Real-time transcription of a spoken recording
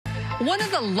One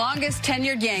of the longest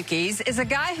tenured Yankees is a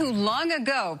guy who long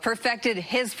ago perfected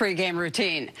his pregame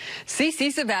routine,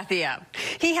 CC Sabathia.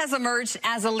 He has emerged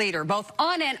as a leader both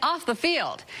on and off the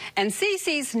field. And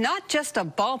CC's not just a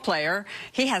ball player,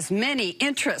 he has many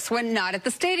interests when not at the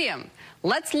stadium.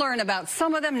 Let's learn about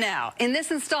some of them now in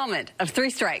this installment of Three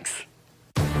Strikes.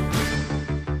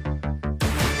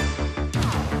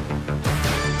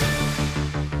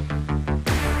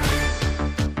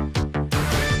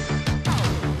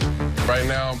 Right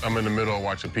now, I'm in the middle of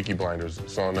watching Peaky Blinders.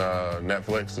 It's on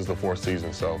Netflix. It's the 4th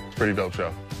season, so it's a pretty dope show.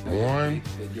 One?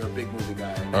 You're a big movie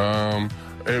guy.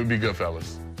 It would be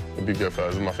Goodfellas. It'd be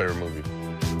Goodfellas. It's my favorite movie.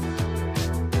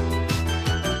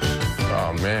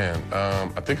 Oh, man.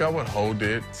 I think I would hold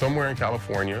it somewhere in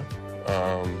California.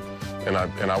 And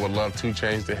I would love to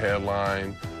change the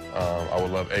headline. I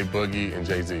would love A Boogie and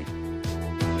Jay-Z.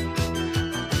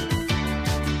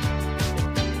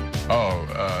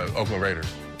 Oakland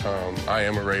Raiders. I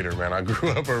am a Raider, man. I grew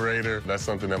up a Raider. That's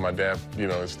something that my dad,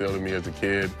 instilled in me as a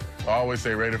kid. I always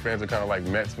say Raider fans are kind of like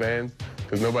Mets fans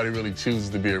because nobody really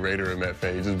chooses to be a Raider or Met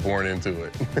fan. You're just born into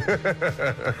it.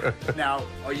 Now,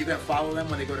 are you going to follow them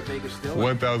when they go to Vegas still?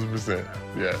 1,000%.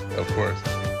 Yeah, of course.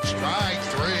 Strike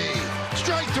three.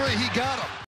 Strike three. He got him.